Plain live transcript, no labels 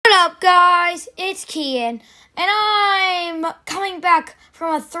up, guys? It's Kian, and I'm coming back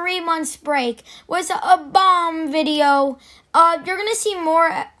from a 3-month break with a bomb video. You're gonna see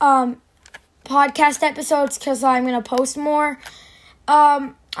more podcast episodes because I'm gonna post more.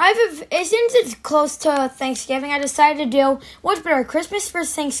 Since it's close to Thanksgiving, I decided to do what's better, Christmas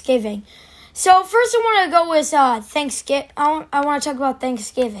versus Thanksgiving. So first, I want to go with Thanksgiving. I want to talk about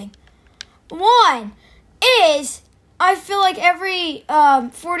Thanksgiving. One is, I feel like every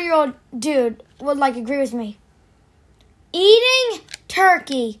 40-year-old dude would agree with me. Eating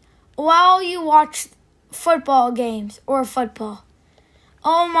turkey while you watch football games or football.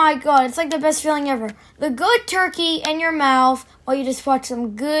 Oh my God, it's like the best feeling ever. The good turkey in your mouth while you just watch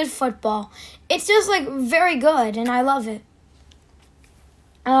some good football. It's just very good, and I love it.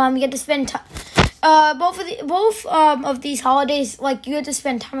 You get to spend both of these holidays. You get to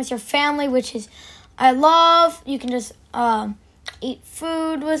spend time with your family, which is I love. You can just eat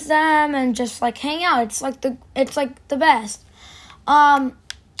food with them and just hang out. It's the best.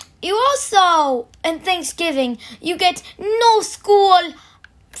 You also, in Thanksgiving, you get no school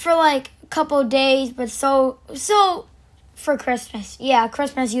for a couple of days, but so for Christmas. Yeah,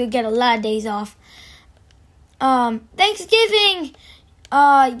 Christmas you get a lot of days off. Thanksgiving,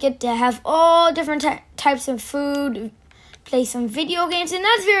 you get to have all different types of food, play some video games, and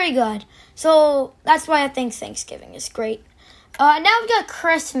that's very good. So that's why I think Thanksgiving is great. Now we've got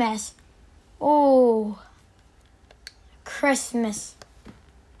Christmas. Oh, Christmas.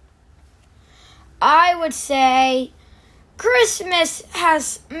 I would say Christmas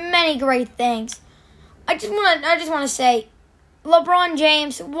has many great things. I just want to say, LeBron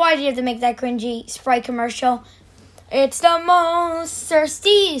James, why did you have to make that cringy Sprite commercial? It's the most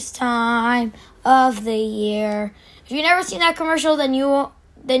thirstiest time of the year. If you've never seen that commercial, then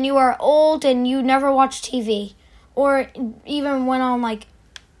you are old and you never watched TV or even went on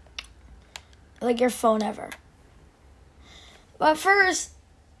your phone ever. But first,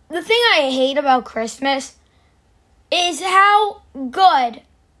 the thing I hate about Christmas is how good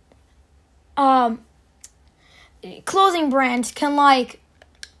clothing brands can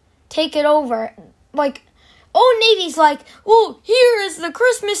take it over. Old Navy's well, here is the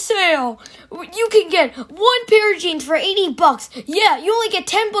Christmas sale. You can get one pair of jeans for $80. Yeah, you only get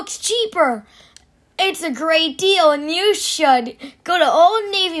 $10 cheaper. It's a great deal, and you should go to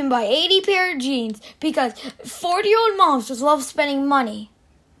Old Navy and buy 80 pair of jeans because 40-year-old moms just love spending money.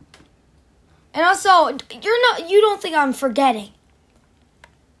 And also, you don't think I'm forgetting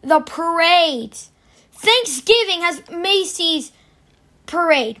the parades. Thanksgiving has Macy's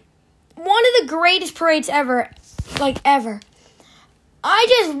parade. One of the greatest parades ever, ever. I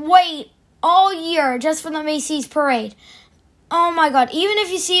just wait all year just for the Macy's parade. Oh my God, even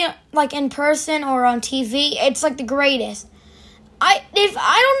if you see it in person or on TV, it's the greatest. I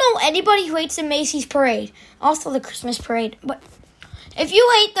don't know anybody who hates the Macy's parade. Also the Christmas parade, but if you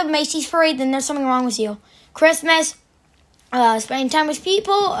hate the Macy's parade, then there's something wrong with you. Christmas, spending time with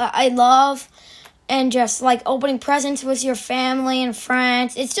people, I love. And just opening presents with your family and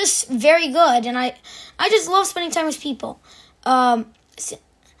friends. It's just very good. And I just love spending time with people. Not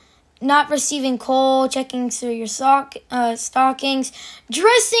receiving coal, checking through your stockings,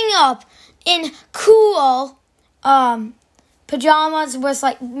 dressing up in cool pajamas with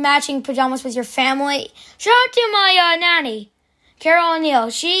matching pajamas with your family. Shout out to my nanny, Carol O'Neill.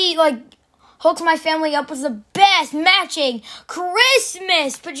 She hooks my family up with the best matching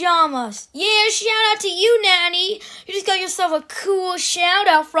Christmas pajamas. Yeah, shout out to you, Nanny. You just got yourself a cool shout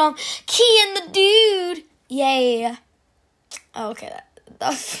out from Kian the Dude. Yeah. Okay,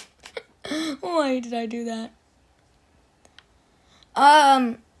 that's why did I do that?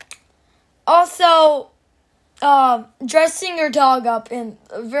 Also, dressing your dog up in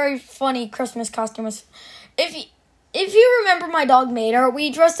a very funny Christmas costume. If you remember my dog Mater, we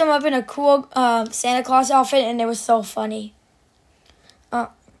dressed him up in a cool Santa Claus outfit, and it was so funny. Yeah.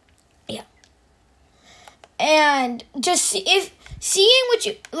 And just seeing what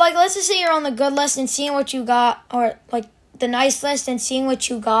you let's just say you're on the good list and seeing what you got, or the nice list and seeing what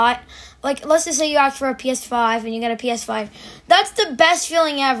you got. Let's just say you asked for a PS5 and you get a PS5. That's the best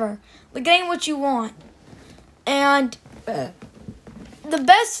feeling ever. Getting what you want. And the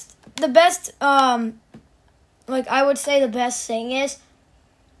best I would say the best thing is,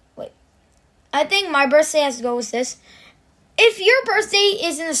 I think my birthday has to go with this. If your birthday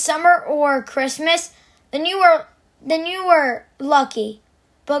is in the summer or Christmas, then you were lucky.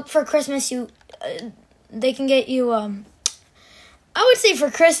 But for Christmas, they can get you. I would say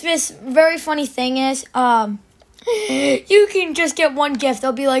for Christmas, very funny thing is, You can just get one gift.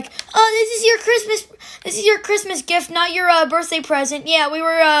 They'll be like, "Oh, this is your Christmas gift, not your birthday present." Yeah, we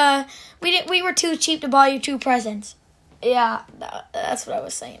were too cheap to buy you 2 presents. Yeah, that's what I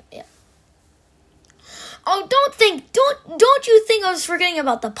was saying. Yeah. Oh, don't you think I was forgetting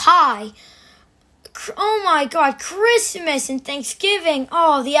about the pie? Oh my God, Christmas and Thanksgiving.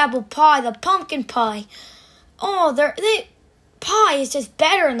 Oh, the apple pie, the pumpkin pie. Oh, pie is just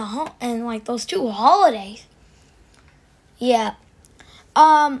better in like those 2 holidays. Yeah.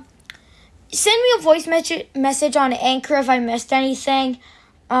 Send me a voice message on Anchor if I missed anything.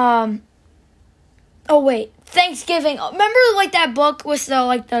 Oh wait, Thanksgiving. Remember like that book with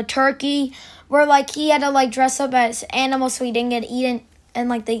the turkey where like he had to like dress up as animals so he didn't get eaten, and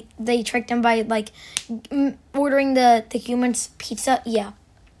like they tricked him by like ordering the human's pizza. Yeah.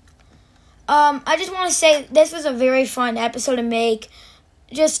 I just want to say this was a very fun episode to make.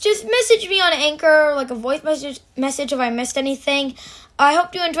 Just message me on Anchor, like a voice message if I missed anything. I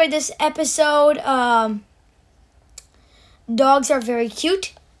hope you enjoyed this episode. Dogs are very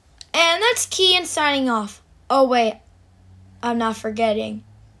cute. And that's Kian signing off. Oh, wait. I'm not forgetting.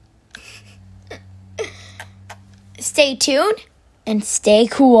 Stay tuned and stay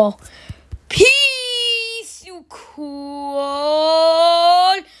cool. Peace, you cool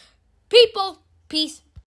people. Peace.